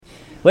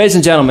Ladies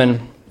and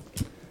gentlemen,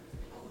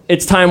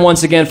 it's time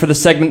once again for the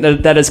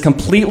segment that has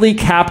completely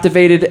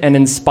captivated and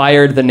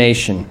inspired the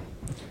nation.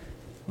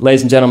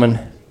 Ladies and gentlemen,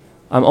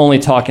 I'm only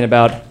talking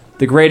about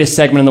the greatest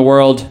segment in the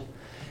world.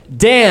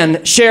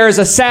 Dan shares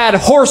a sad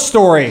horse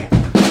story.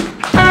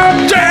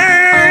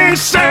 Dan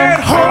sad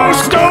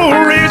horse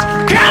stories.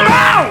 Come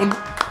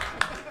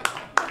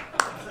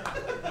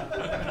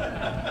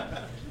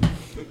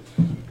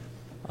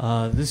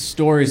on! This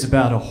story is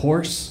about a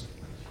horse.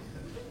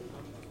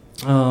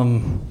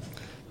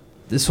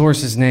 This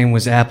horse's name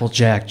was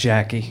Applejack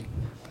Jackie.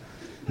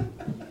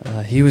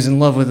 He was in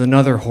love with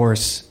another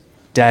horse,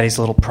 Daddy's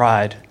Little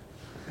Pride.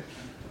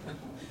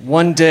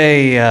 One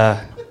day,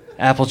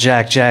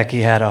 Applejack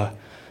Jackie had a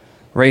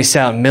race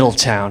out in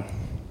Middletown,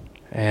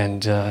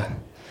 and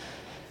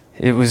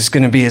it was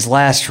going to be his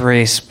last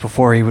race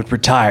before he would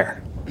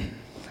retire.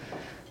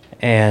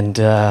 And,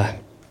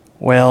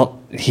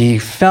 he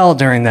fell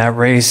during that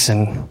race,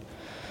 and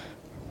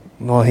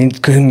he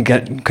couldn't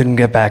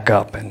get back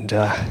up, and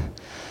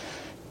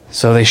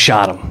so they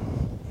shot him.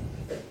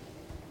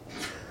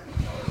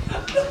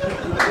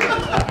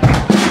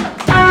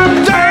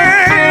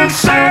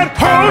 Sad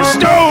horse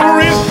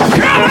stories.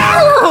 Come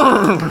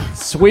on!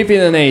 Sweeping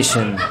the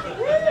nation.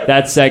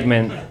 That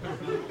segment.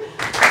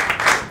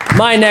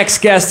 My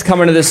next guest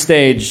coming to this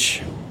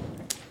stage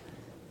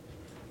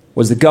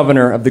was the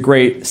governor of the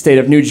great state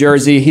of New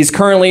Jersey. He's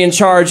currently in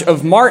charge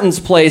of Martin's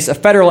Place, a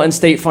federal and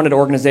state-funded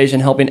organization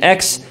helping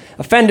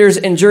ex-offenders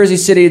in Jersey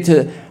City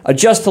to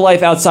adjust to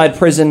life outside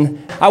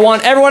prison. I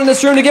want everyone in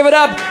this room to give it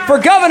up for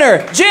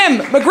Governor Jim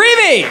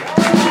McGreevey!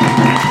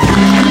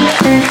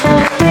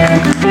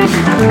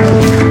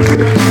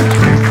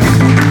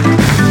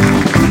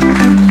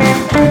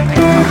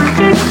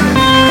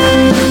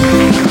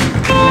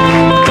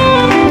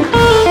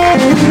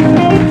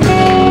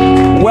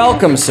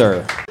 Welcome,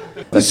 sir.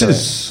 This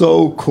is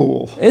so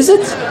cool. Is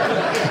it?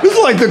 This is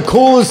like the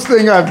coolest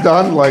thing I've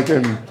done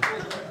in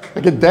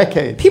a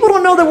decade. People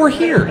don't know that we're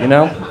here, you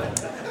know?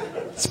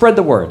 Spread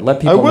the word.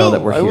 Let people know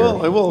that we're here.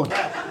 I will.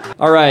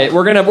 All right,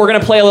 we're gonna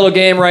play a little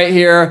game right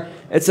here.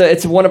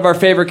 It's one of our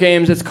favorite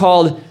games. It's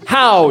called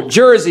How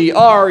Jersey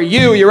Are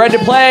You? You ready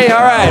to play? All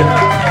right.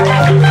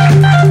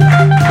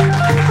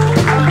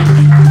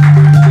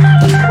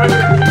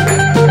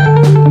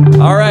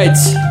 All right.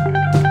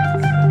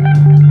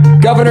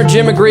 Governor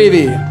Jim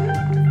McGreevey,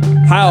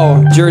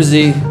 how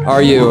Jersey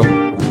are you?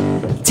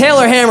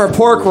 Taylor Hammer,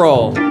 pork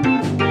roll.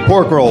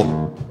 Pork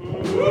roll.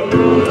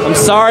 I'm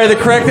sorry, the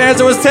correct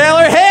answer was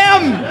Taylor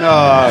Ham!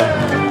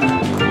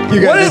 You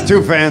guys are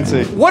too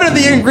fancy. What are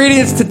the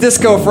ingredients to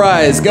disco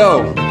fries?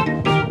 Go.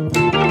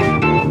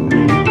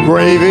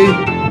 Gravy.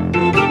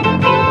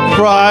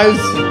 Fries.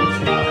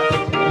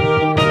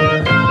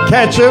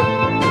 Ketchup.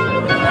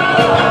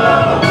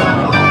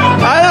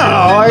 I don't know.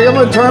 I'm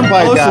a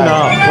turnpike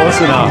guy. Close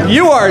enough.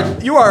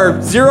 You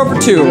are 0 for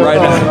 2 right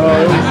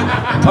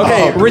now.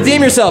 Okay,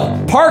 redeem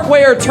yourself.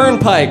 Parkway or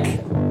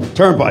Turnpike?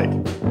 Turnpike.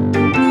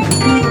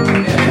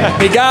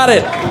 He got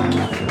it.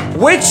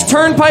 Which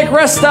Turnpike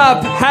rest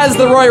stop has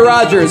the Roy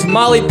Rogers?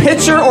 Molly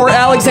Pitcher or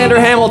Alexander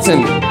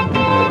Hamilton?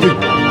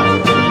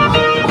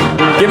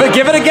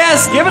 Give it a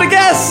guess. Give it a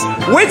guess.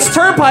 Which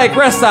Turnpike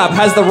rest stop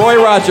has the Roy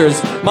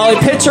Rogers? Molly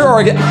Pitcher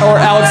or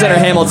Alexander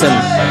Hamilton?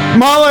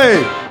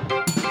 Molly.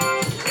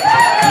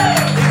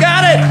 You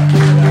got it.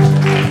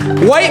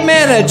 White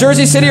Manor,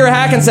 Jersey City or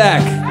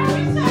Hackensack?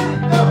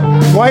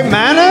 White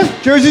Manor?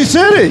 Jersey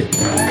City.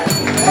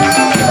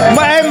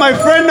 My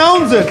friend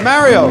owns it,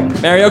 Mario.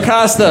 Mario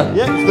Costa.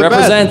 Yeah, it's the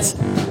represent.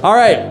 All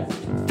right.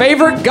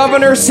 Favorite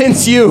governor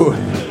since you?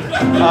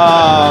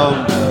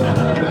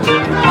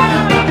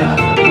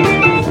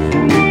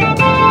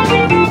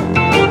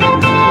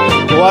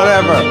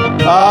 Whatever.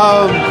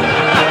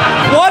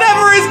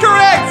 Whatever is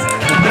correct.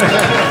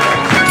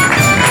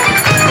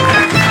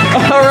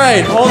 All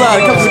right. Hold on.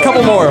 Comes a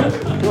couple more.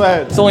 Go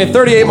ahead. It's only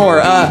 38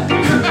 more.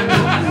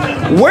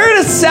 Where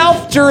does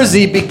South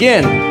Jersey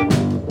begin?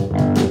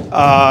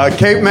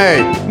 Cape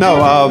May. No,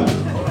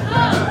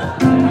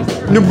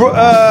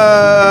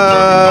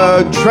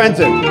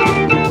 Trenton.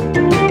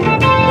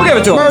 We'll give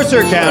it to him.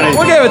 Mercer County.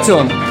 We'll give it to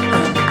him.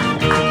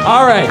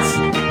 All right.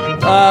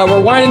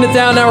 We're winding it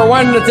down now. We're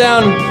winding it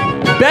down.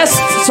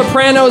 Best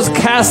Sopranos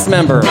cast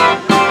member.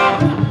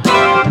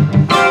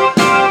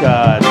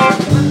 God.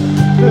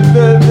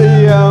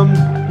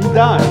 He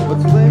died.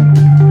 What's his name?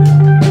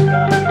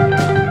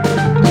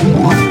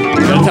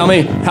 You gotta tell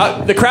me.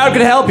 How the crowd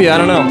could help you. I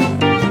don't know.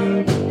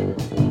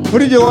 Who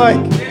did you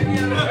like?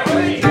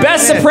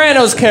 Best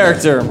Sopranos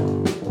character.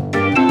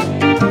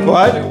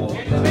 What?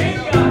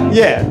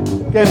 Yeah,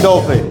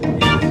 Gandolfi.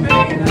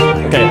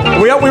 Okay.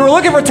 We were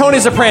looking for Tony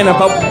Soprano,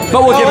 but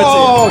we'll give it to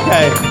you. Oh,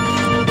 okay.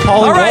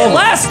 All right,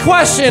 last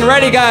question.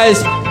 Ready,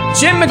 guys?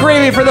 Jim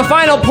McGreevey for the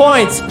final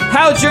points.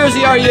 How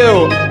Jersey are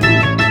you?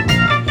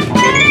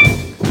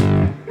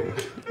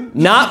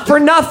 Not for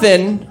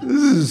nothing,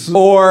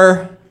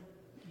 or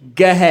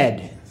go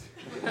ahead.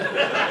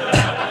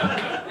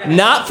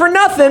 Not for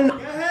nothing,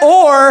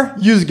 or...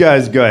 You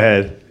guys go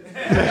ahead.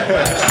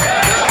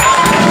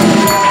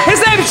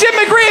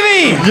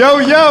 Yo,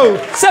 yo.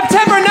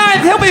 September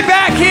 9th, he'll be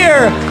back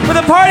here with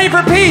a Party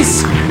for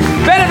Peace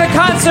benefit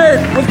concert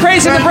with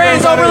Crazy in the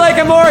Brains over Lake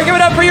and More. Give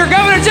it up for your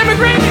governor, Jim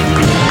McGreevey.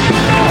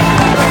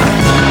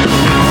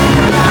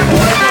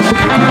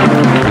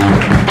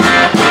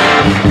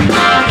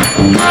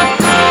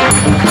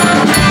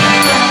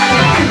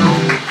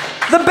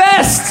 The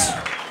best,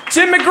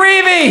 Jim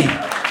McGreevey,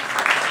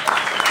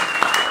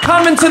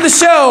 coming to the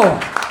show.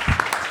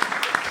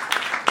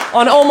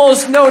 On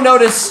almost no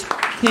notice,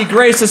 he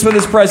graced us with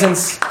his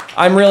presence.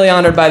 I'm really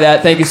honored by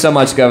that. Thank you so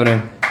much,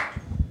 Governor.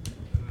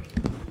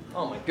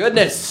 Oh my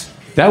goodness.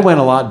 That went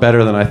a lot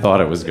better than I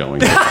thought it was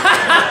going.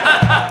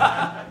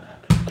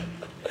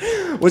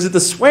 Was it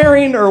the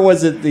swearing or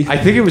was it the... I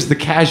think it was the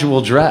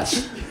casual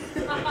dress.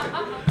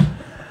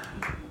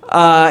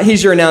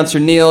 He's your announcer,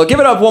 Neil. Give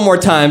it up one more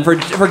time for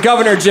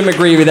Governor Jim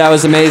McGreevey. That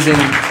was amazing.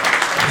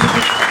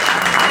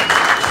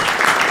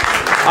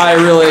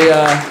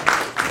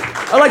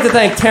 I'd like to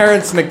thank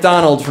Terrence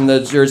McDonald from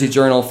the Jersey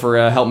Journal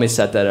for helping me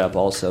set that up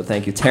also.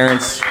 Thank you,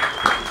 Terrence.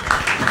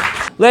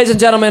 Ladies and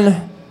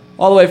gentlemen,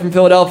 all the way from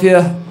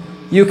Philadelphia,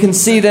 you can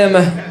see them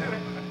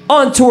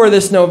on tour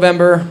this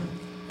November.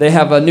 They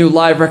have a new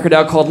live record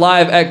out called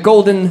Live at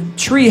Golden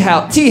Tea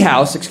House.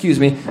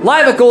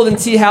 Live at Golden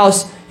Tea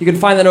House. You can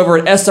find that over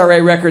at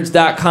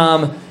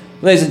srarecords.com.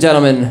 Ladies and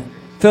gentlemen,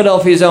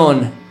 Philadelphia's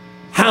own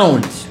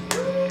Hound.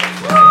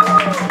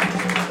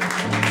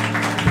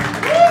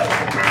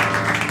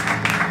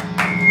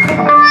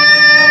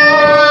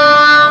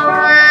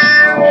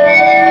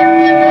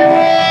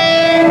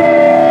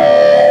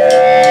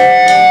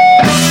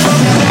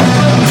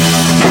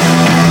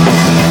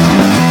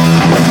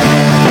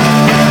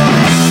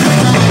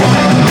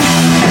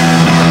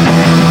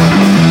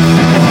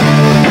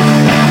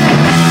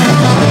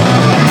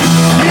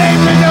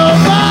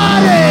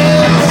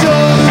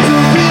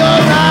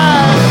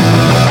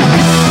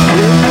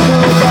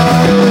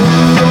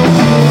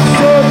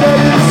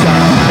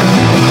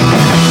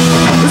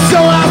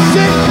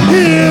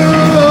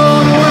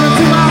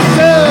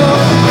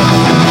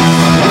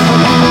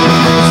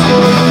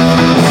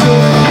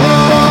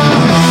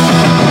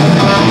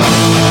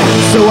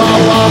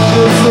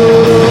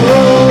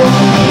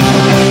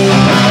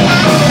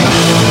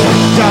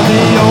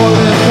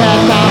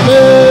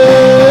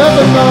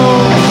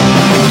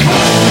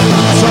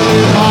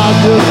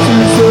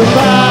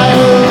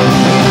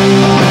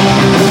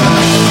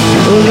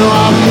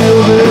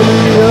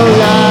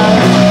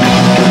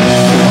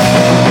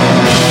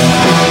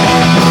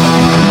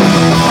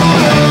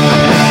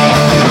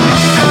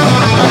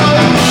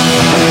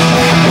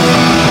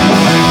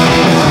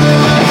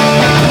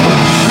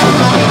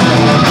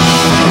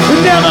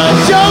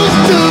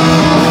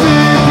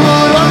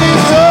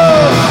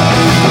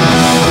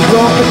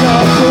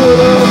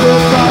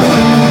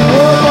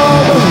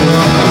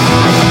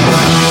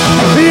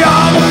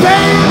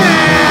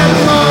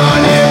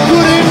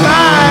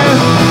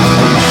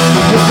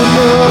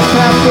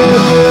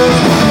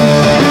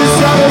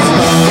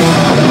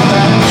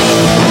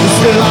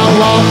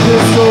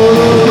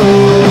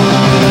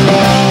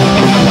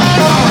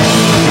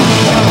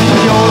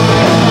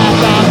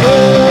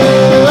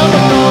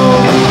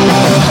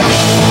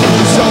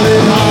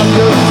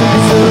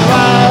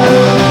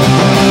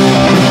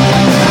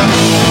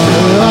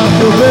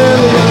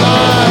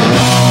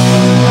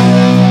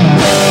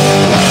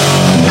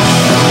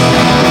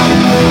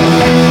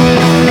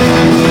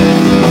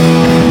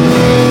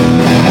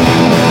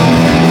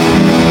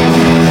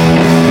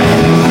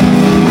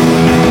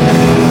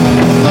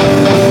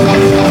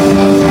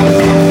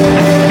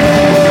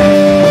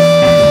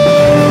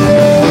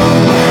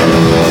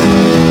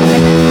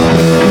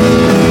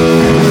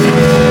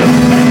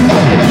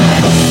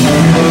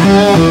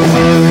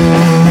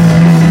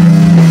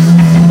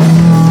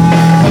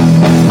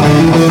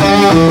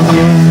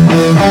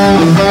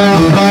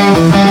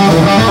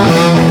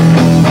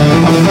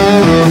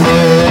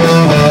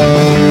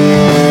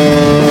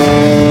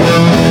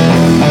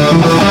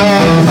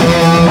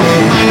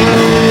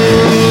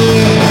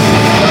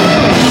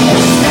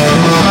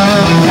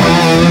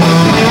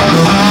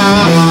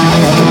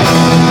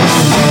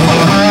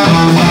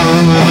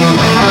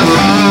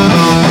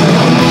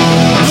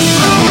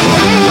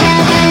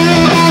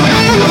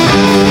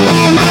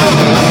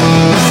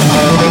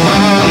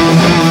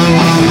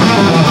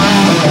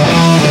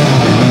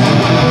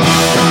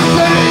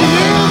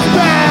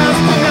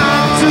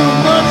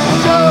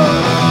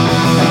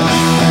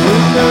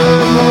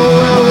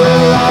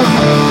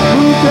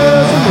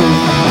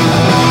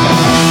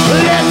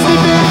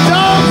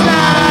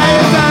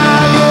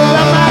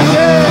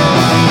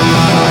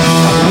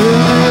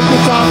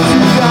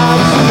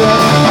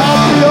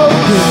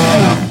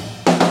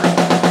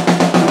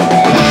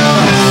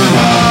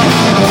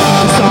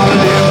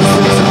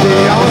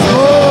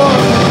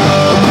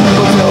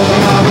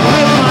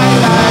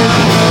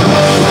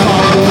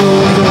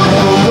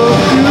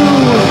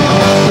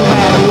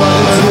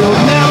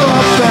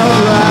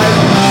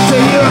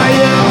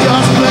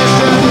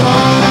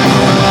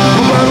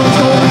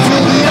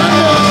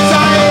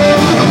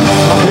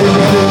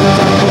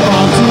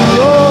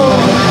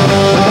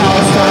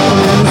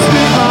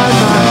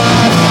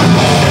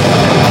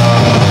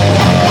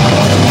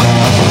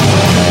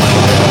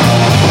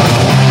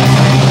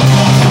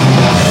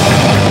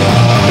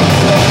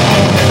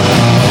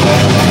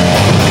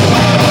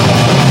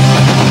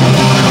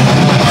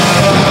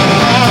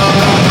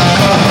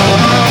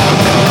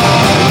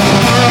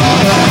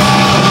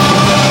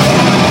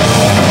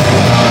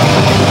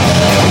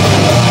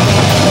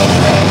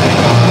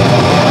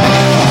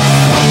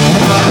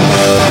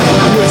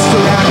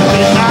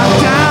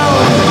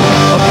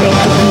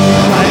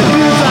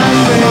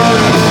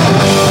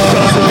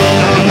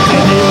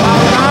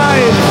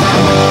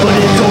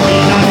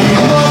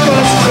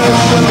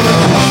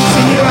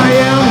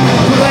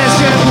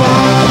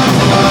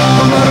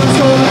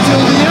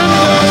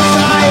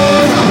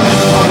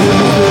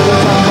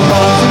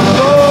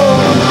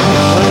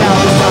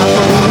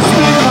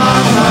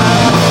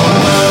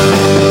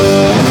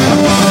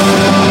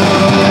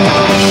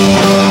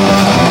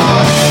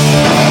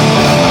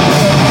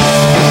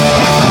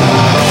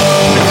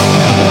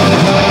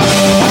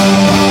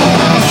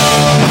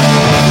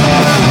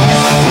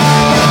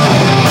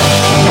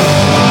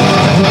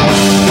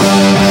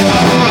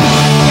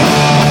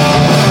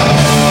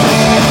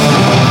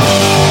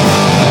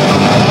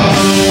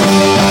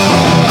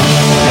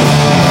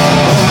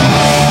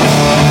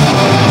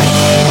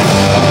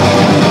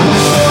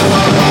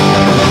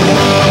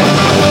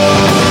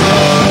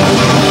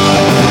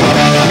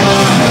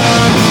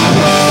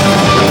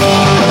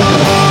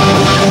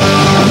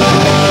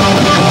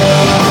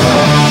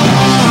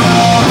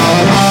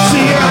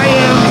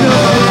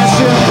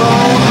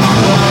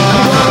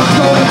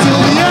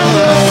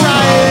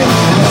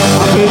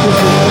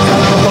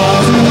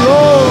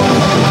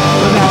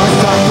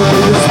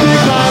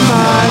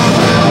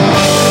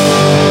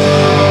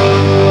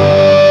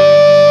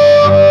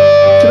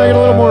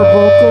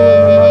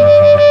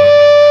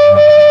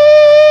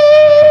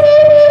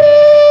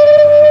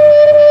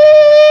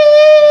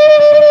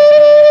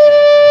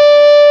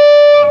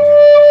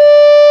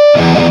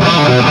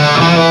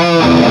 There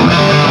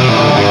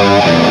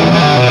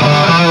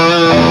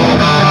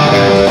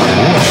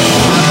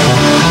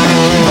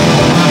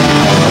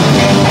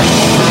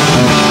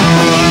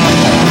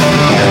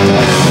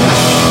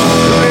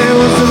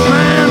was a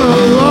man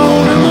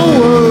alone in the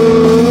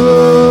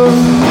world.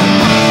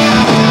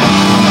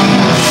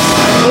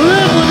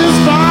 Lived with his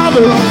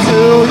father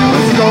until he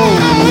was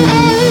gone.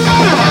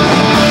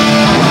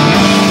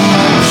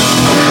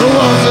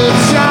 Was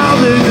a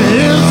child in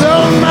his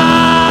own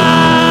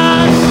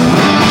mind.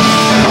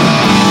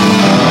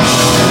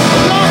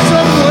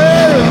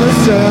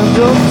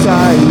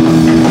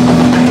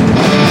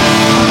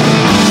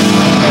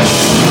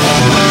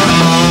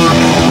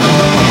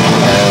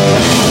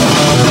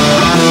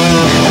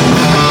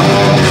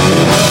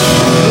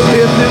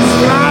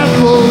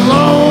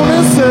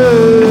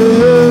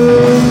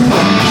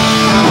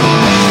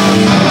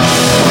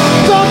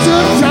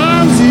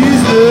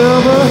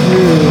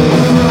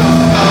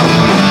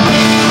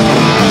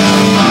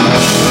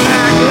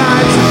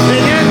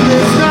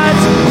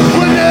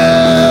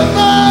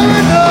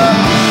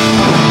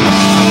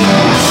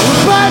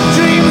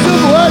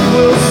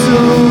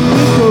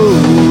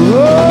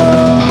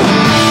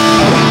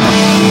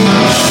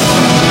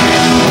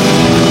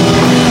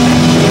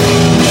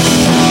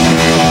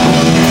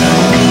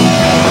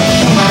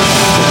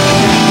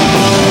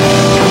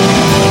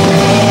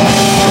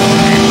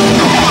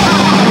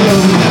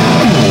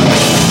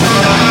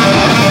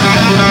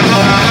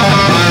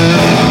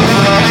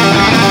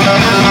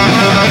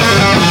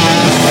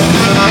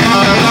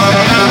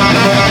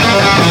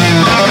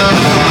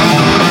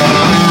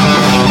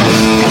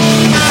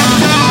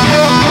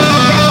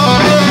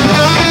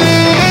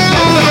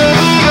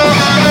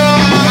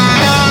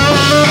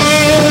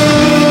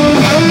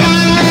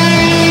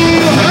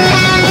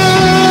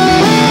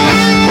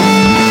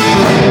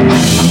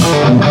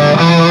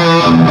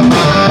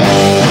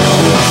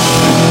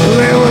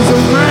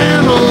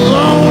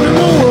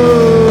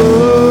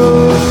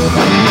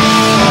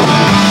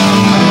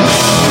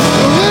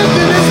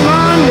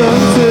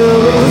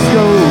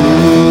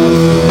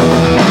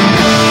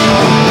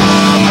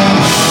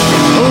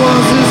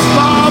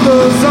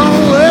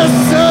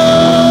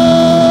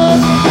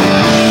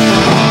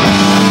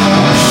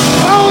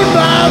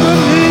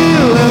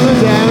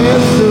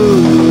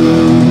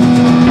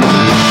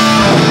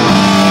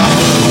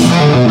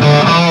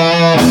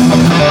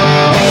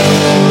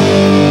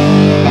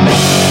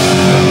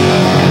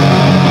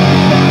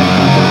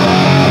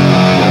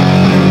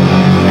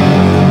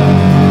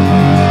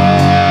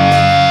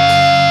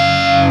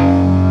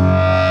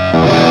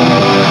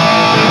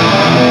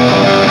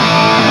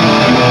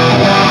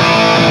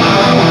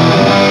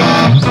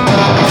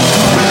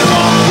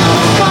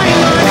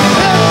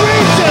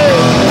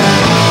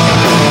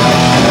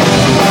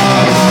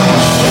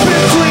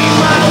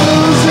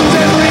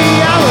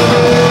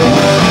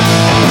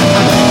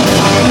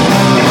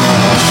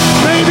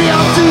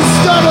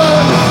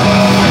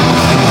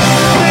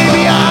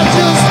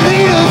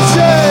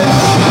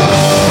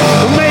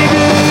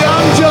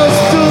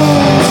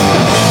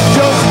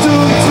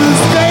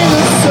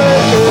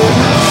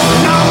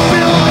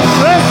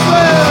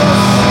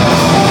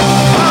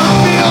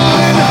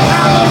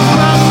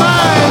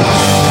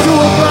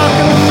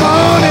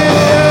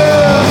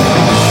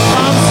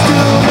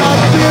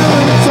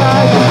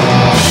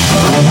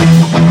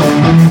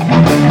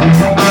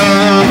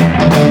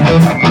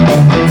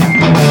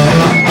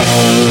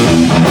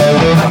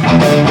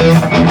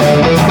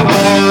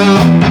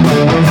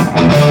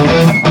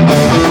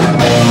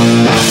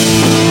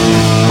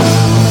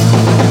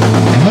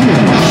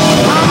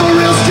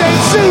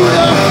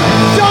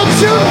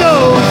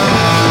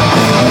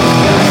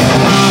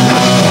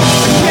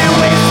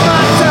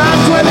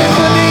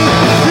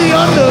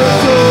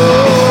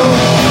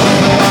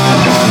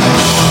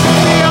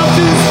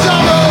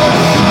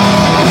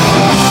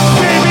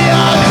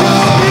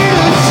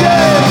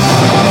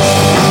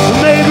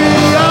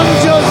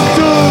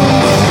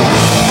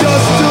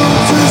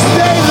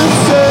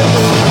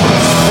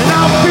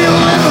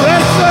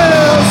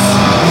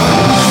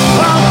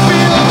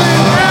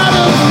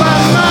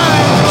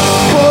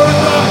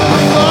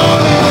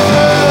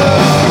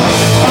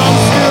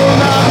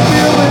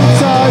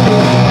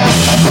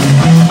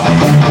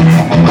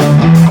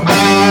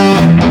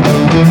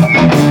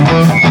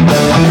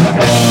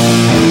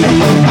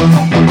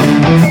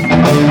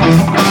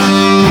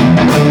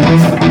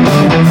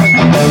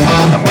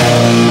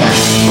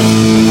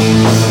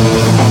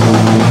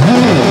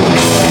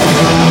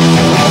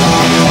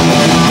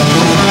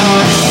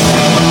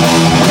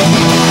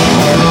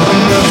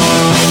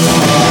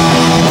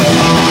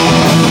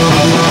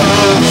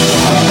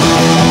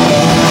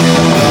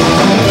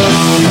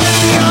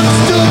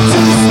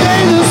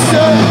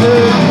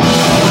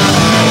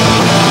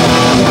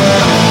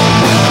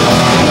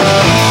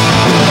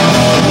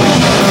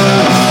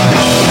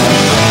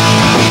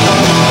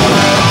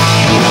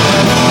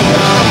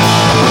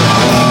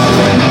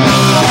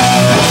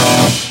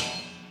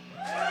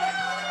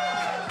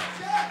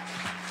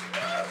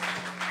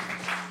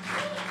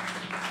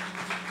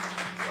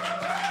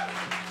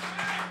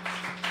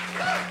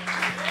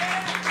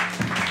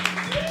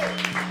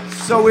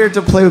 so weird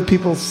to play with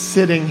people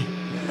sitting.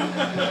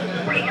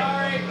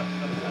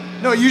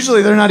 No,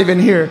 usually they're not even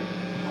here.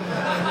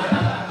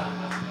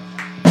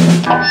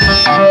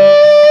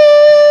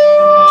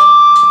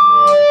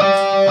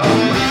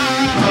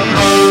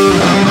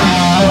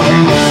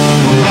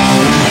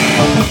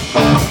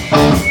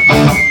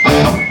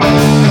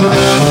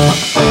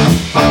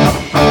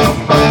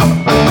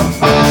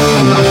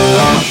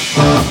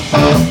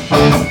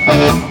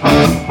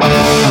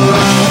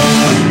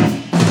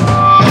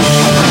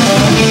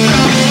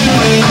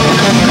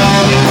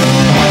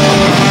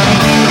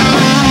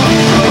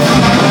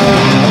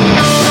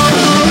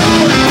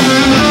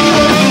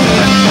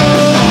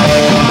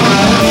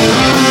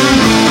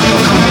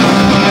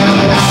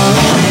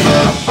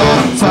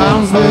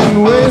 Time's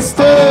been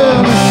wasted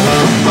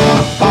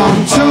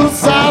on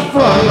truths I've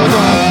run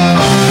from,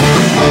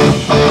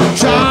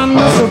 trying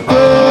to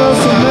suppress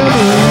a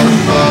memory.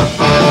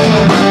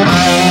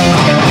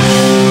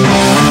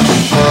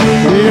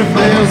 If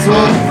there's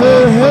one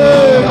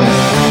thing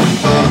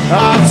I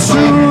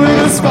truly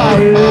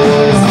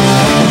despise,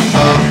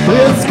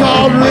 it's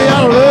called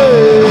reality.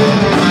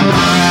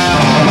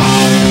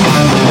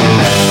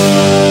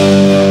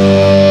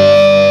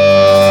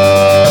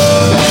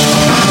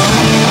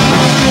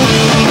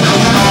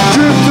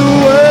 Drift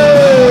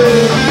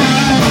away,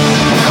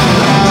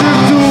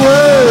 drift away, drift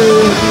away.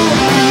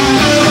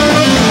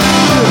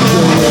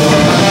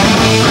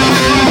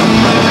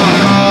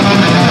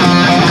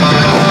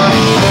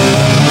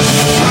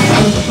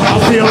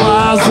 I feel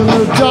eyes in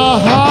the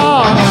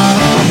dark.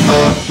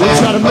 They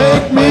try to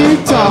make me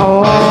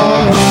talk,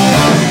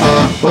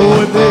 but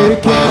what they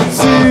can't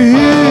see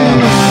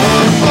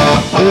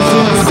is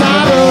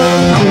inside of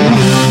me.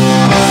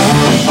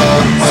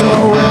 So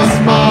rest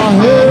my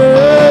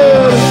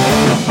head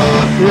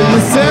in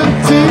this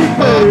empty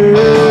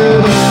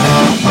bed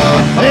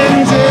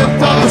and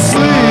drift off to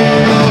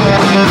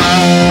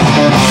sleep.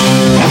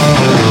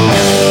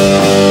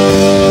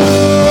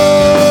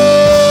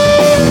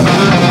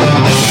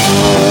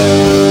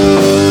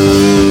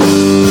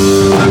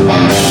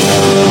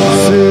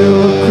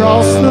 Sail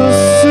across the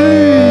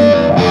sea,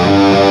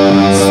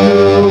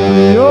 smell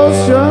the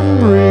ocean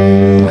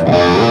breeze,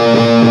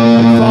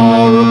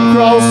 far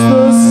across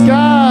the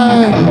sky,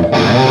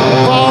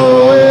 far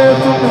away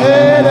from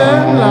hate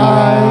and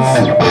lies,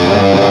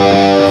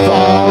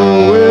 far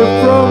away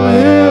from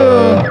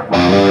here,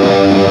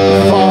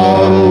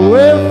 far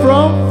away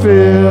from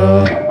fear.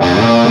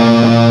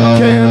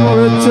 Can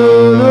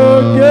return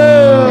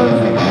again,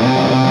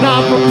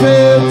 not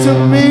prepared to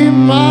meet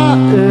my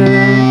end.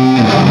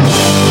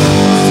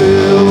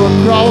 Sail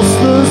across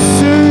the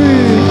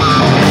sea,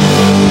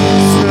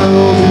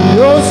 smell the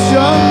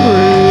ocean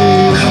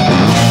breeze,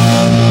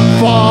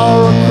 far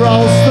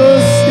across the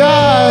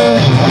sky,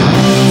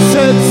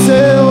 set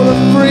sail to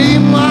free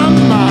my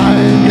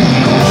mind.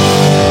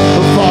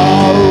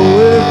 Far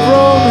away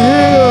from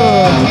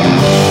here,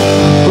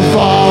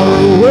 far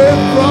away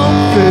from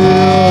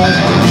fear.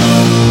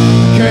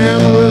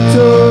 Can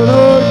return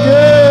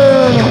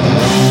again,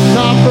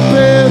 not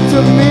prepared to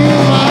meet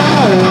my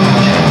end.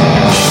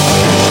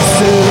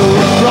 Sail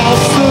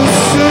across the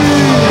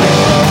sea,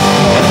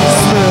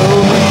 smell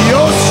the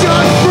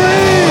ocean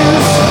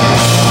breeze,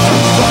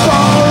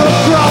 far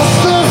across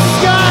the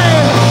sky,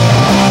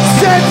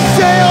 set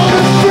sail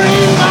to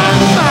free my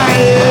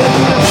mind.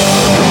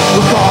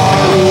 Far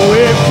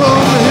away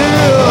from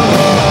here,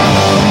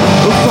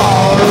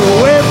 far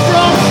away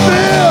from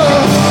fear.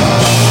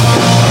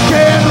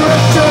 Can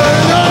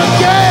return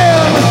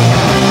again,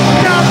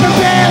 not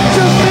prepared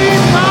to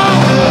meet my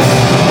end.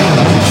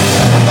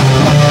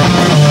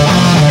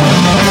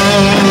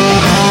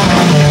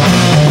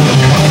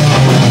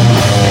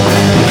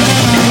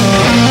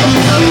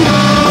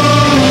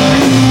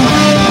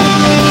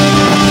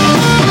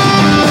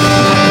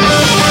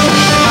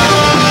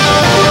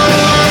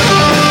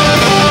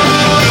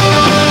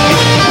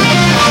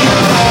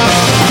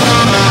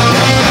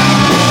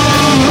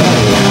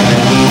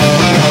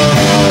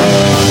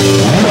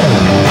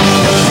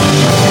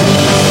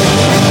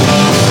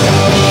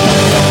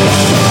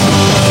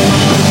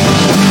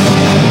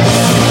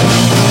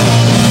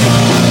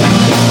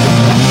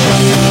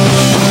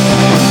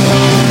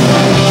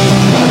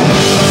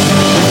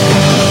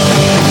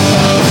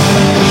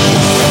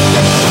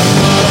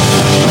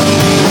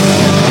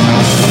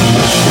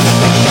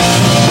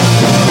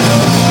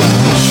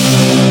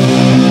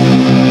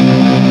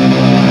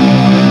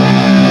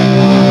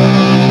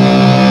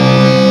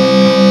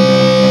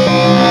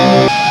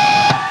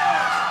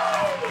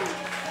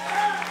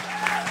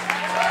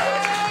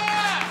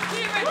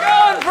 Keep it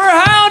going for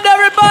Hound,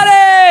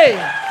 everybody!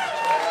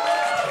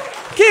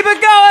 Keep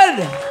it going!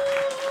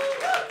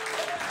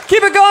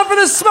 Keep it going for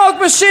the Smoke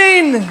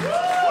Machine!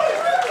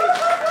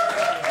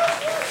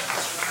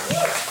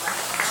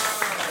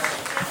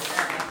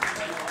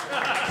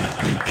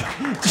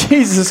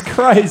 Jesus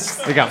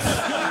Christ. They got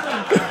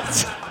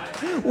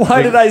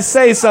Why did I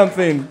say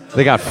something?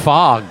 they got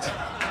fogged.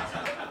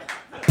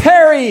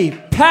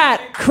 Perry,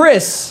 Pat,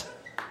 Chris.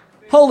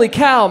 Holy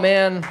cow,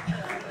 man.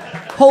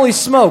 Holy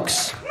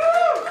smokes.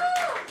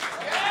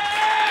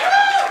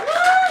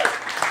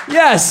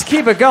 Yes,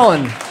 keep it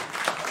going.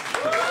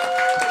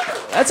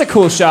 That's a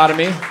cool shot of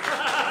me.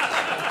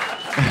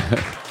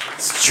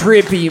 It's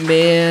trippy,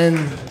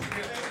 man.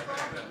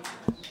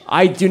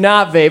 I do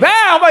not vape.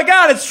 Oh my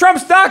God, it's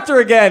Trump's doctor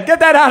again. Get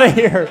that out of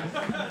here.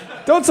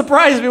 Don't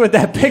surprise me with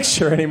that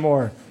picture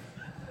anymore.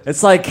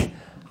 It's like,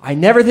 I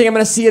never think I'm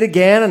going to see it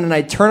again, and then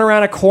I turn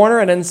around a corner,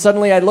 and then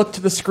suddenly I look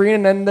to the screen,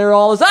 and then they're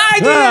all, I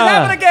did it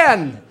happen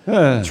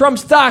again.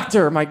 Trump's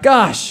doctor, my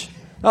gosh.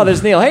 Oh,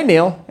 there's Neil. Hey,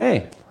 Neil.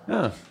 Hey.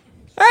 Oh.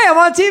 Hey, I'm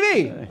on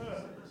TV.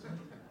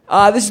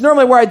 This is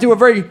normally where I do a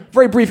very,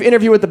 very brief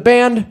interview with the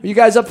band. Are you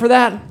guys up for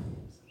that?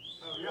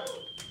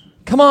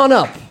 Come on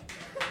up.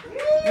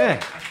 Hey.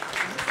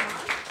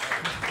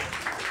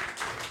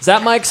 Is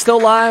that mic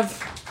still live?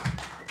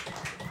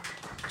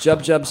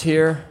 Jub's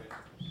here.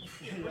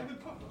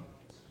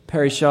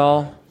 Perry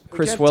Shaw,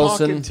 Chris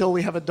Wilson. Talk until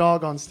we have a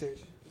dog on stage.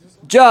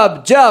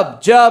 Jub.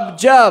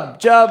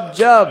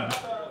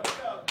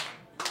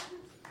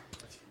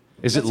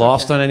 Is it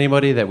lost on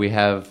anybody that we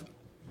have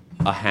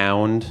a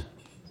hound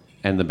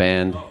and the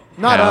band?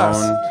 Not hound?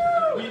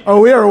 us. Oh,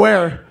 we are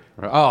aware.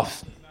 Oh,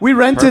 We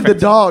rented the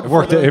dog.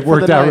 it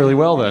worked out really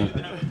well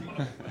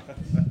then.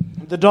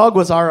 The dog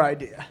was our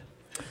idea.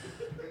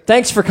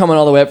 Thanks for coming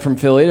all the way up from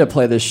Philly to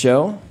play this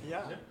show.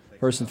 Yeah.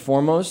 First and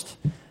foremost.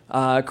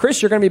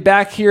 Chris, you're going to be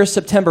back here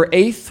September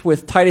 8th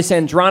with Titus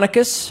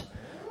Andronicus.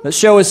 The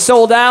show is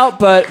sold out,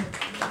 but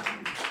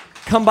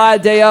come by a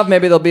day of.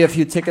 Maybe there'll be a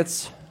few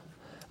tickets.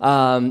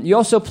 You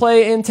also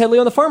play in Ted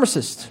Leo and the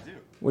Pharmacist,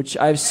 which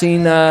I've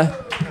seen,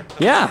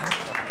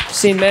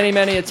 seen many,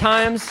 many a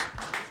times.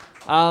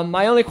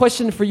 My only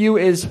question for you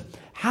is,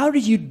 how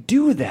did you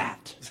do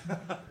that?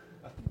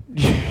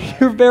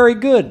 You're very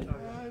good.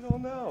 I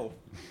don't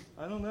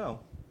know.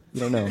 You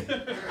don't know. He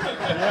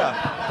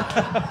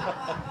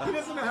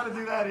doesn't know how to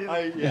do that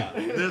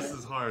either. This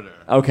is harder.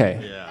 Okay.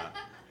 Yeah.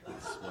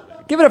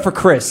 Give it up for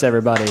Chris,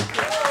 everybody.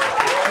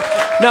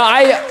 No,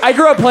 I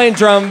grew up playing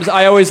drums.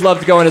 I always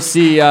loved going to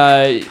see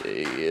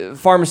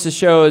Pharmacist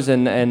shows,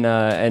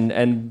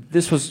 and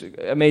this was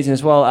amazing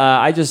as well.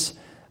 I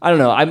don't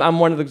know. I'm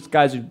one of the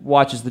guys who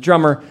watches the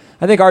drummer.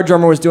 I think our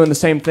drummer was doing the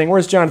same thing.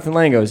 Where's Jonathan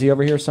Lango? Is he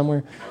over here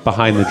somewhere?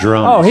 Behind the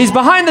drums. Oh, he's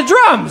behind the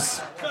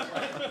drums.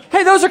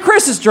 Hey, those are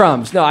Chris's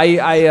drums. No,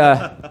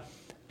 I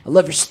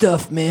love your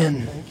stuff,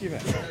 man. Thank you,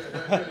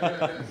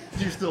 man.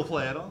 Do you still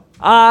play at all?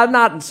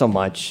 Not so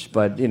much,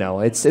 but you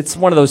know, it's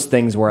one of those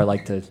things where I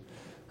like to.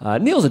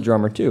 Neil's a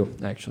drummer too,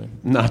 actually.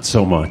 Not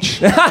so much.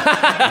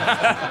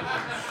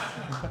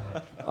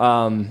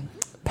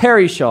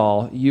 Perry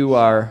Shaw, you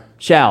are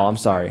Shall. I'm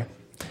sorry.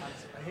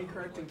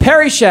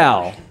 Perry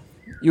Shall,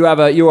 you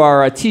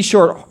are a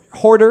T-shirt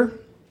hoarder,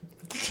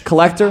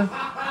 collector.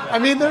 I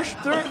mean, they're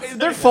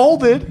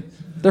folded.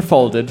 They're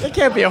folded. They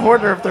can't be a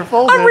hoarder if they're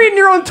folded. I'm reading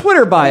your own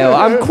Twitter bio.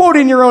 I'm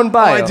quoting your own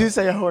bio. Oh, I do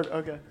say a hoarder.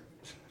 Okay.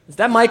 Is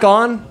that mic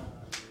on?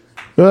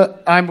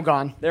 I'm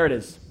gone. There it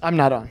is. I'm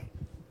not on.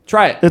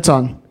 Try it. It's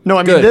on. No,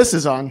 I mean, Good. this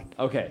is on.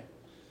 Okay.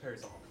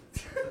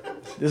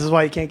 This is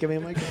why you can't give me a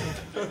mic.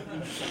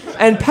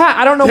 And Pat,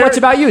 I don't know much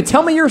about you.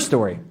 Tell me your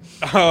story.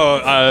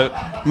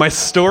 My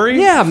story?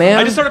 Yeah, man.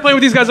 I just started playing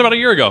with these guys about a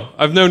year ago.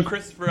 I've known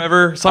Chris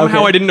forever. Somehow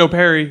Okay. I didn't know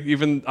Perry.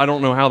 Even I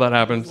don't know how that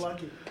happens.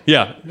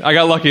 Yeah, I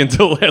got lucky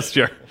until last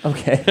year.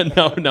 Okay. And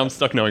now I'm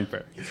stuck knowing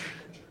Perry.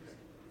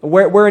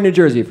 Where in New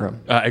Jersey are you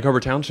from? Egg Harbor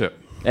Township.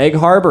 Egg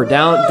Harbor,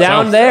 down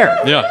South. there.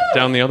 Yeah,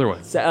 down the other way.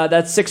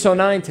 That's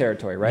 609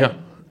 territory, right? Yeah.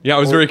 Yeah, I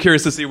was very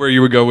curious to see where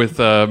you would go with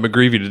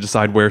McGreevy to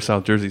decide where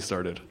South Jersey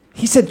started.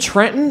 He said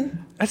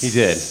Trenton. He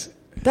did.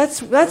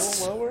 That's.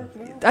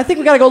 I think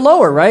we got to go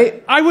lower,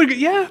 right? I would,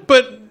 yeah,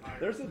 but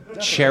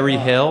Cherry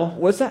Hill.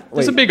 What's that?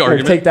 It's a big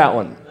argument. Take that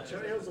one.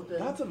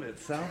 That's a bit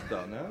south,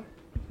 though, no?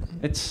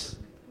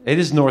 It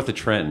is north of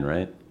Trenton,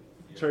 right?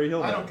 Cherry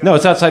Hill. No,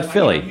 it's outside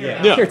Philly.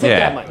 yeah, Here, take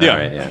that mic. Yeah. All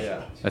right,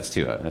 yeah. That's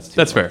too.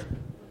 That's fair.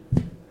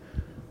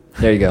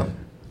 There you go.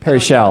 Perry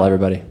Shall,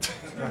 everybody.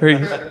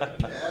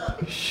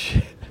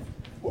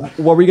 What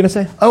were you gonna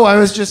say? Oh, I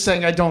was just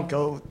saying I don't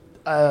go.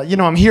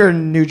 I'm here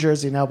in New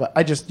Jersey now, but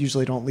I just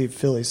usually don't leave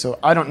Philly, so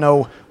I don't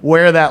know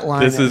where that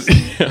line This is.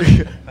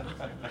 is.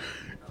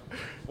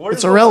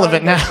 It's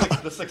irrelevant now.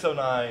 The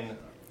 609.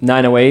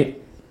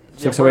 908.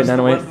 608,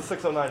 908. Where's the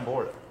 609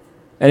 border?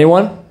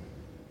 Anyone?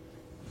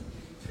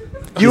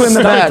 You in the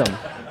Stumped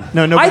back. him.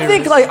 No, nobody.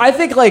 I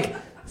think like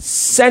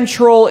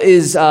Central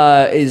is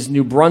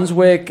New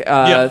Brunswick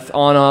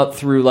on up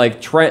through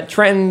like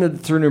Trenton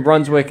through New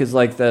Brunswick is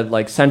like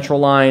the Central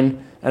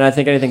line, and I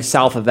think anything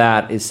south of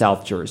that is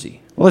South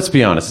Jersey. Well, let's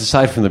be honest.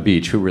 Aside from the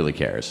beach, who really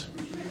cares?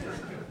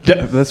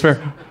 Yeah, that's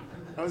fair.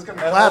 I was going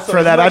to clap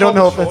for that. I don't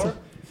know if it's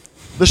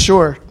the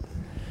shore.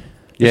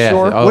 Yeah.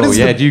 shore? Oh, What is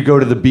yeah. the- Do you go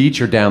to the beach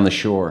or down the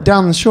shore?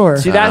 Down the shore.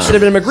 See, that should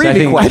have been a I McGreevy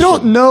think- question. I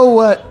don't know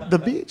what the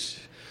beach.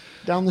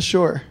 Down the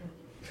shore.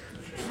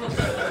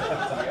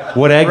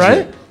 What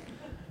exit? Right?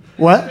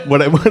 What?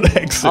 What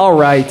exit? All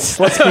right,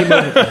 let's keep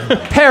moving.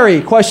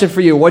 Perry, question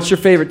for you. What's your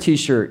favorite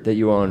T-shirt that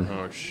you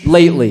own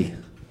lately?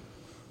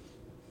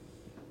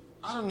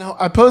 I don't know.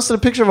 I posted a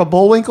picture of a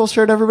Bullwinkle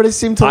shirt everybody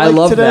seemed to I like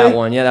love today. that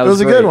one. Yeah, that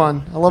was a great. good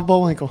one. I love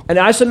Bullwinkle. And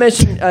I should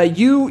mention,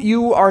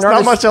 you are an not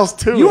artist. much else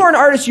to You it. are an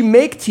artist. You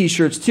make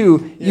T-shirts too.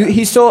 He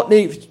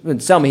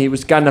didn't sell me. He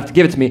was kind enough to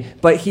give it to me.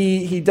 But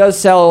he does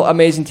sell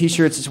amazing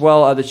T-shirts as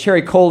well. The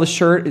Cherry Cola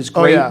shirt is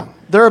great. Oh, yeah.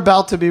 They're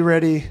about to be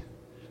ready.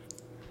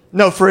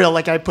 No, for real.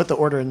 Like, I put the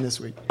order in this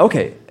week.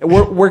 Okay.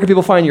 Where can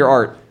people find your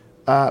art?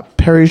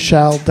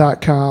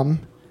 PerryShall.com.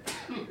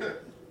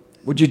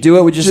 Would you do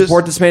it? Would you Just-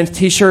 support this man's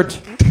T-shirt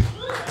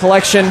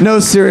collection? No,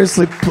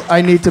 seriously.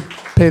 I need to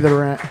pay the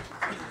rent.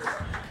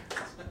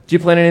 Do you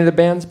play in any of the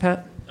bands,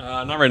 Pat?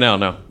 Not right now,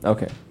 no.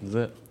 Okay. Is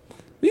it?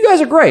 You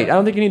guys are great. I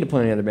don't think you need to play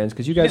in any other bands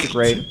because you guys are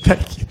great.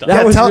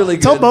 That was tell, really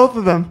good. Tell both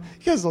of them.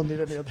 You guys don't need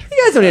any other.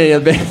 You guys don't need any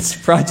other bands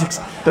projects.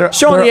 They're-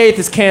 Show on the they're- 8th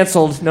is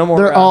canceled. No more.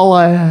 They're all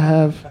I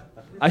have.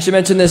 I should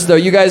mention this, though.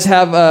 You guys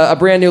have a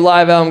brand new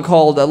live album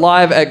called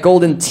Live at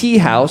Golden Tea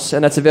House,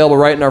 and that's available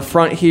right in our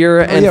front here.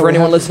 And yeah, for we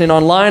anyone have- listening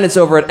online, it's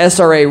over at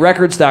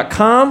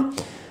srarecords.com.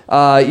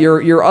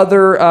 Your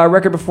other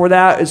record before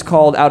that is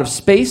called Out of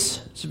Space.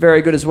 It's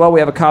very good as well. We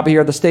have a copy here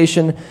at the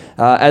station,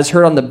 as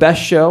heard on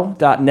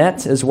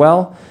thebestshow.net as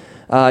well.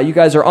 You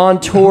guys are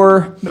on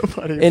tour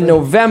in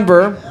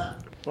November.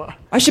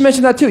 I should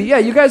mention that too. Yeah,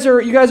 you guys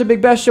are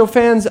big Best Show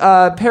fans.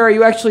 Perry,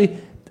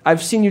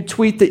 I've seen you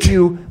tweet that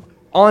you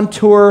on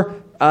tour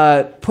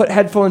put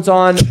headphones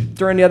on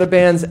during the other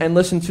bands and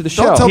listen to the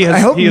show. Don't tell He has- I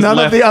hope he has none of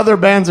left- the other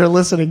bands are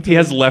listening to He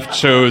this. has left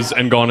shows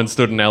and gone and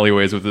stood in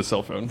alleyways with his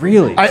cell phone.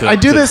 Really? I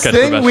do to this catch the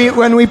thing Best Show.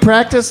 when we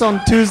practice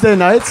on Tuesday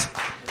nights.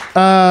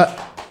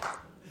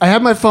 I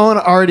have my phone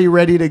already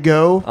ready to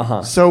go.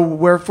 So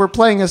if we're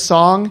playing a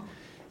song,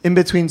 in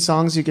between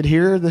songs you could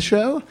hear the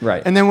show.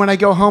 Right. And then when I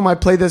go home, I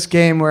play this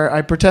game where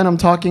I pretend I'm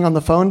talking on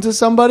the phone to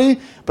somebody,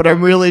 but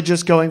I'm really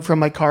just going from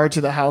my car to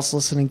the house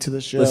listening to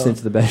the show. Listening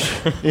to the Best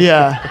Show.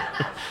 Yeah.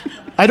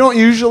 I don't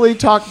usually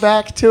talk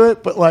back to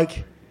it, but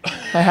like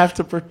I have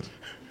to.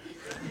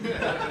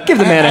 Give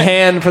the man a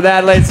hand for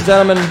that, ladies and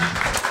gentlemen.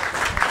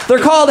 They're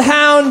called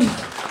Hound.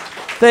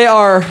 They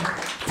are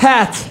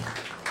Pat,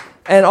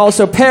 and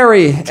also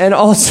Perry, and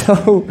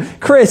also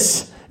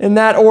Chris, in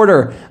that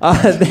order.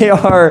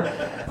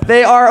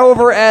 They are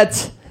over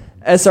at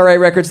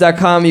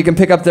srarecords.com. You can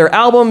pick up their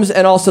albums,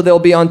 and also they'll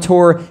be on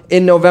tour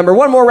in November.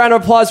 One more round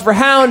of applause for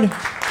Hound. You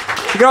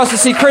can also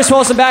see Chris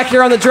Wilson back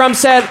here on the drum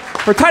set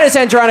for Titus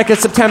Andronicus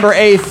September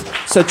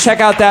 8th. So check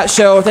out that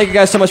show. Thank you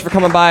guys so much for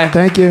coming by.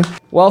 Thank you.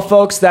 Well,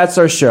 folks, that's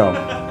our show.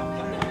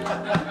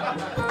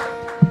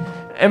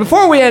 And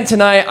before we end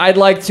tonight, I'd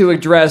like to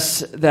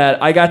address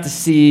that I got to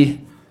see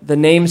the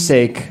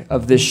namesake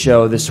of this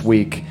show this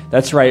week.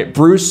 That's right,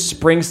 Bruce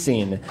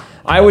Springsteen.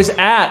 I was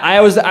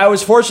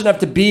fortunate enough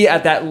to be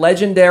at that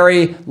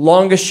legendary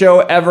longest show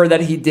ever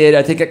that he did.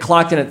 I think it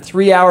clocked in at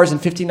 3 hours and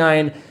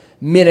 59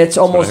 minutes,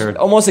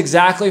 almost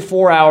exactly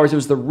 4 hours. It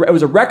was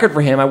a record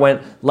for him. I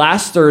went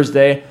last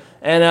Thursday,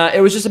 and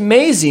it was just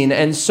amazing,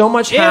 and so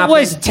much happened. It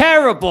was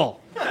terrible.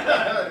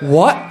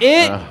 What?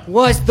 It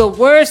was the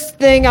worst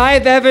thing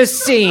I've ever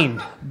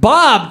seen.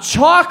 Bob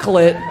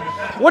Chocolate?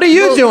 What are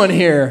you doing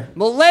here?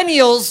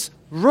 Millennials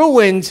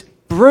ruined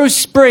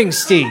Bruce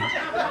Springsteen.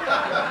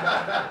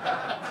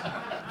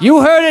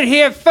 You heard it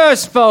here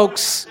first,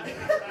 folks.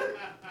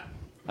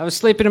 I was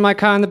sleeping in my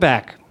car in the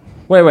back.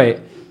 Wait.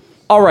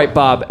 All right,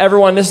 Bob.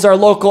 Everyone, this is our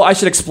local, I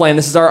should explain,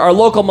 this is our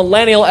local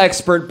millennial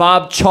expert,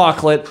 Bob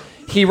Chocolate.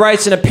 He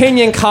writes an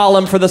opinion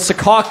column for the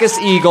Secaucus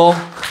Eagle,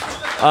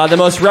 the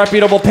most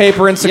reputable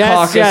paper in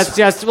Secaucus.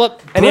 Yes. Well,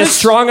 And he has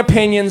strong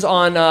opinions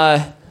on...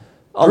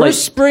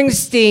 Bruce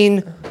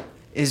Springsteen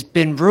has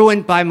been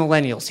ruined by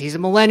millennials. He's a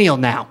millennial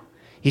now.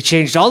 He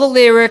changed all the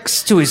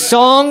lyrics to his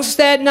songs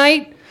that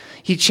night.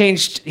 He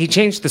changed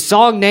the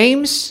song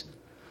names.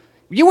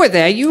 You were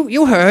there.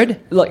 You heard.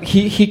 Look,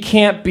 he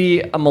can't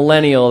be a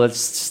millennial. That's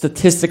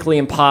statistically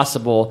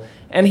impossible.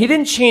 And he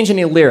didn't change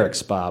any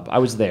lyrics, Bob. I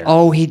was there.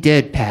 Oh, he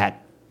did,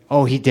 Pat.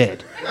 Oh, he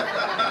did.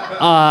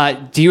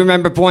 Do you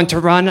remember Born to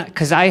Run?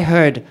 Because I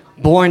heard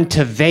Born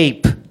to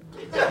Vape.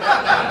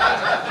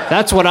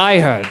 That's what I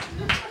heard.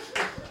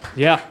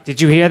 Yeah. Did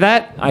you hear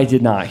that? I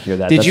did not hear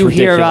that. Did That's you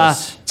hear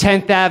ridiculous.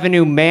 10th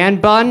Avenue Man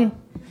Bun?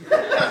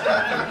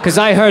 Because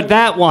I heard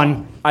that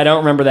one. I don't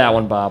remember that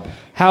one, Bob.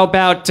 How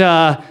about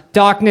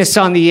Darkness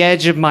on the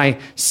Edge of my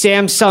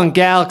Samsung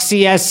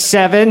Galaxy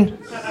S7?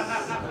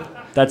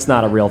 That's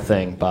not a real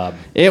thing, Bob.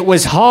 It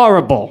was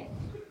horrible.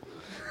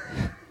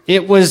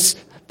 It was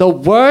the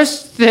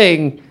worst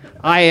thing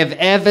I have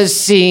ever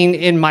seen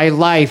in my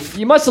life.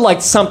 You must have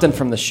liked something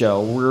from the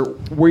show.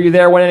 Were you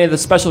there when any of the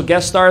special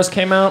guest stars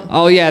came out?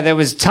 Oh, yeah, there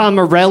was Tom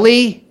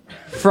Morelli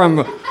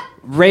from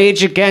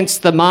Rage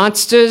Against the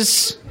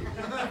Monsters.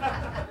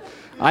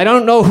 I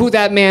don't know who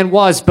that man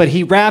was, but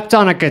he rapped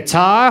on a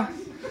guitar.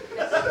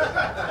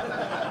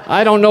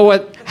 I don't know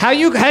how do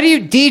you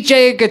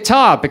DJ a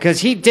guitar?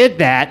 Because he did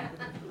that.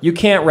 You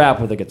can't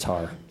rap with a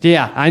guitar.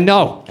 Yeah, I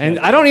know. And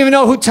I don't even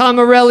know who Tom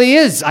Morelli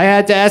is. I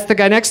had to ask the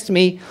guy next to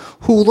me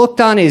who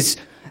looked on his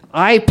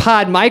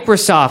iPod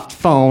Microsoft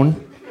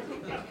phone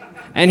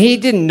And he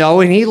didn't know,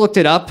 and he looked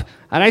it up,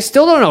 and I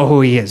still don't know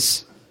who he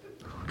is.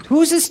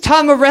 Who's this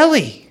Tom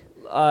Morelli?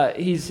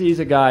 He's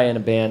a guy in a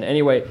band.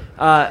 Anyway,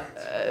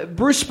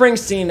 Bruce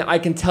Springsteen, I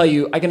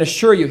can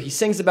assure you, he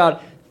sings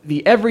about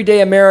the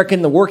everyday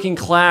American, the working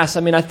class.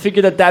 I mean, I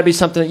figured that'd be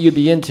something that you'd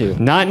be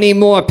into. Not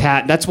anymore,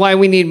 Pat. That's why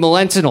we need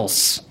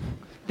millennials.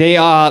 They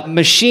are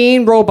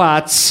machine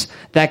robots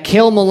that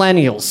kill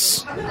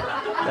millennials.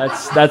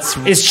 That's.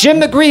 Is Jim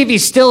McGreevy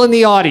still in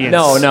the audience?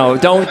 No,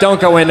 don't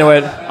go into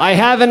it. I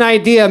have an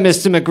idea,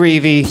 Mr.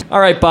 McGreevy.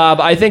 All right,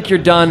 Bob. I think you're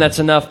done. That's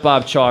enough,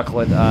 Bob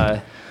Chocolate.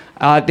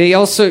 He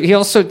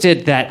also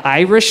did that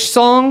Irish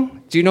song.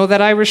 Do you know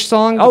that Irish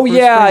song? Oh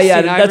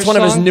yeah. That's one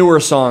of his newer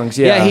songs.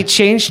 Yeah, he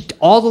changed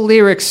all the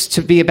lyrics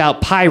to be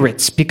about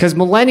pirates because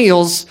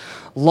millennials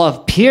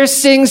love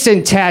piercings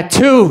and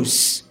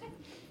tattoos.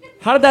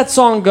 How did that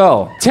song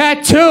go?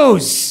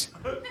 Tattoos.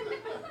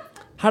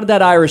 How did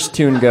that Irish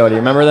tune go? Do you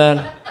remember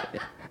that?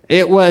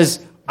 It was,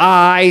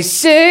 I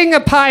sing a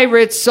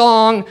pirate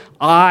song.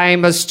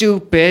 I'm a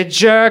stupid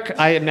jerk.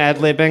 I'm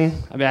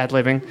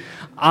ad-libbing.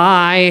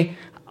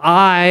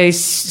 I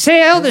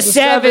sail the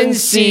seven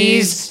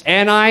seas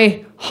and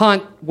I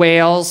hunt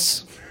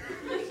whales.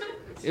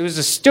 It was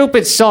a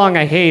stupid song.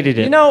 I hated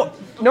it. You know,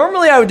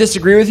 normally I would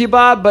disagree with you,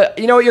 Bob, but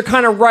you know what? You're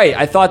kind of right.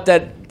 I thought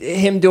that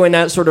him doing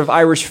that sort of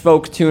Irish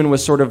folk tune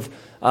was sort of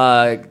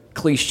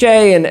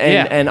cliche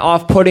and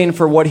off-putting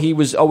for what he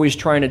was always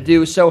trying to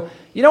do. So,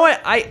 you know what?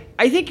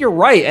 I think you're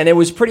right, and it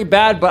was pretty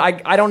bad,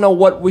 but I don't know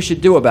what we should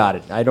do about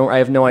it. I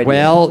have no idea.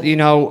 Well, you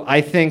know,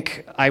 I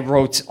think I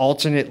wrote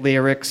alternate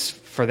lyrics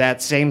for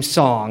that same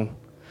song,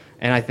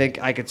 and I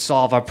think I could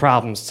solve our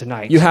problems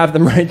tonight. You have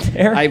them right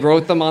there? I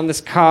wrote them on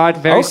this card,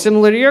 very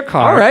similar to your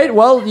card. All right,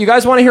 well, you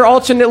guys want to hear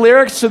alternate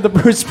lyrics to the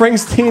Bruce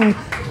Springsteen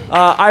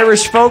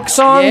Irish folk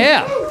song?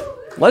 Yeah.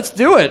 Let's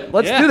do it.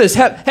 Let's do this.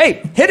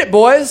 Hey, hit it,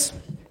 boys.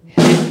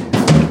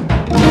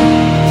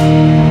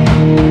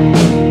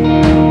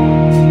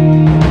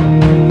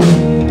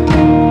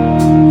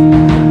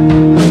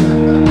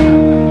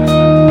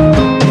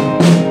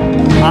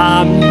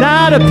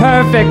 Not a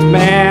perfect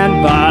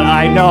man, but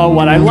I know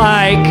what I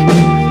like.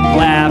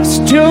 Laughs,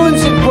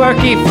 tunes, and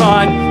quirky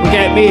fun will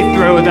get me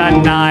through the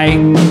night.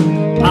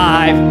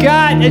 I've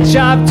got a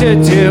job to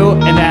do,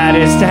 and that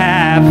is to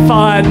have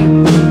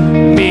fun.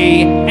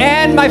 Me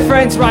and my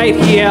friends right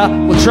here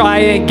will try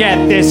and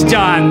get this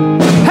done.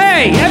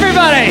 Hey,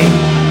 everybody!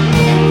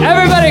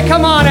 Everybody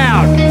come on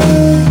out.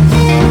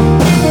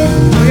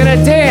 We're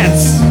gonna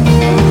dance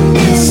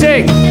and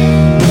sing.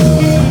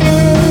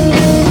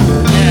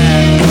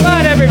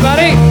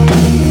 Everybody.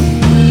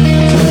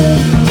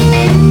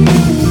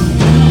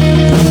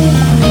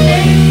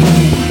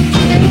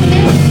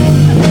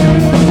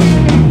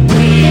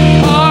 We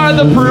are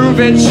the Prove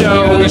It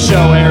Show. The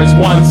show airs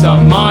once a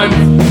month.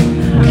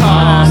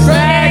 Come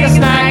grab a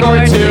snack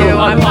or two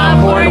on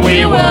popcorn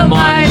we will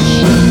munch.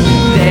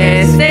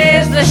 This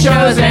is the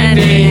show's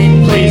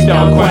ending. Please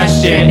don't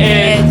question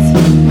it.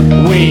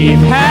 We've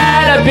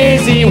had a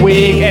busy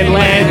week and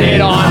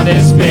landed on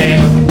this bit.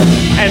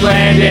 And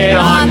landed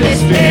on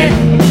this bit.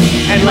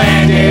 And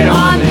landed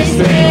on this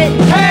bit.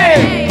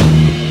 Hey!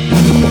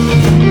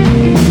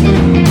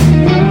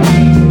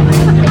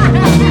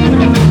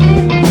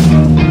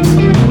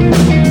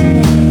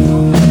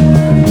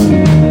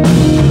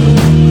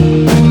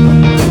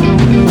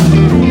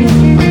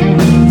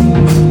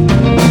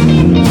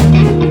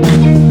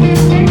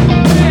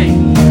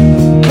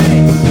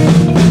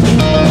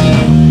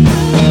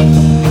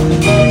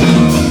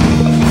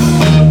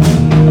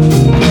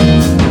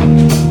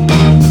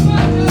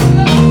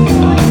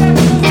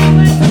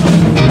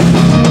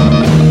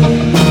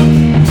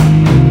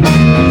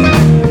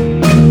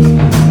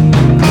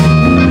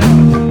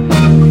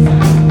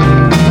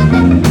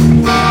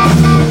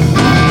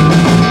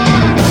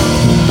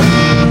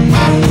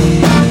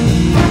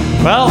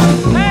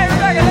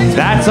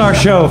 Our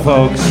show,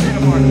 folks.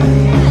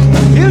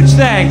 Huge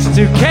thanks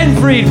to Ken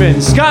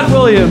Friedman, Scott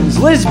Williams,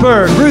 Liz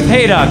Berg, Ruth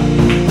Haydock,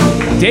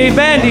 Dave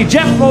Bandy,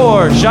 Jeff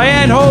Moore,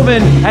 Cheyenne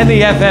Holman, and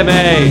the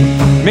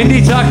FMA,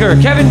 Mindy Tucker,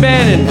 Kevin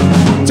Bannon,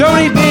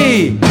 Tony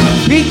B,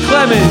 Pete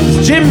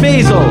Clemens, Jim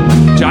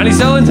Maisel, Johnny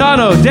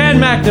Celentano, Dan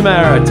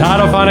McNamara, Todd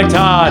O'Phonic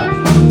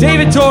Todd,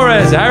 David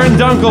Torres, Aaron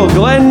Dunkel,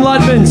 Glenn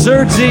Ludman,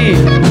 Serge Z,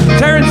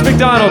 Terrence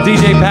McDonald,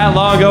 DJ Pat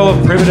Longo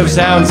of Primitive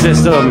Sound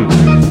System,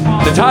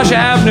 Natasha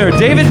Abner,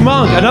 David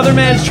Monk, Another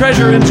Man's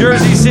Treasure in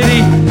Jersey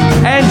City,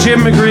 and Jim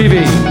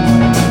McGreevy.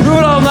 Through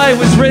It All Night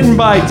was written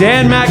by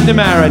Dan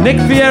McNamara, Nick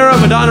Vieira,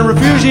 Madonna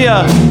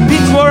Refugia, Pete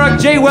Dvorak,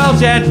 Jay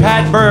Welch, and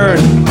Pat Byrne.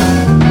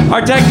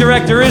 Our tech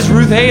director is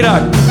Ruth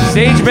Haydock.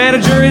 Stage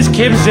manager is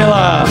Kim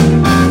Zilla.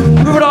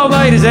 Through It All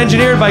Night is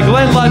engineered by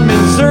Glenn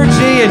Ludman, Serge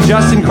Z, and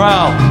Justin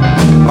Crowell.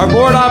 Our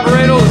board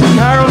operator is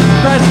Carol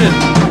Crescent.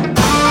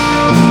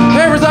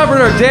 Cameras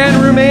operator Dan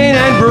Rumain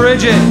and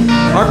Bridget.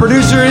 Our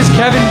producer is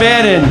Kevin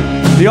Bannon.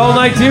 The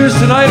all-night tears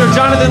tonight are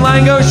Jonathan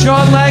Lango,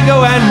 Sean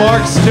Lango, and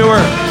Mark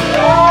Stewart.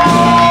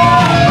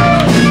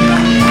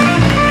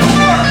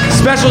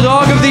 Special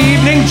dog of the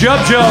evening, Jub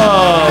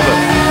Jub.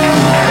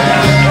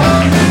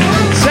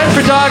 Set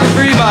for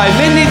photography by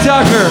Mindy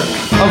Tucker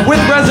of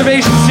With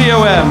Reservation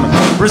COM.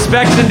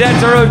 Respects and debts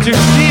are owed to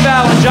Steve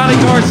Allen, Johnny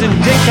Carson,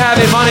 Dick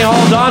Cavett, Monty Hall,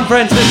 Don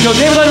Francisco,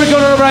 David Letterman,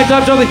 Conan O'Brien,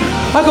 Tom Jones,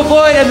 Uncle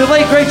Floyd, and the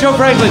late great Joe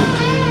Franklin.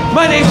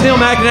 My name's Neil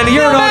McEnany.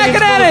 You're an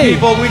audience full of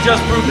people. We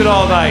just proved it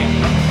all night.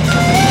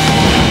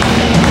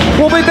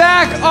 We'll be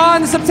back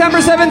on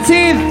September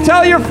 17th.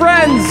 Tell your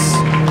friends.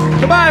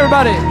 Goodbye,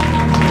 everybody.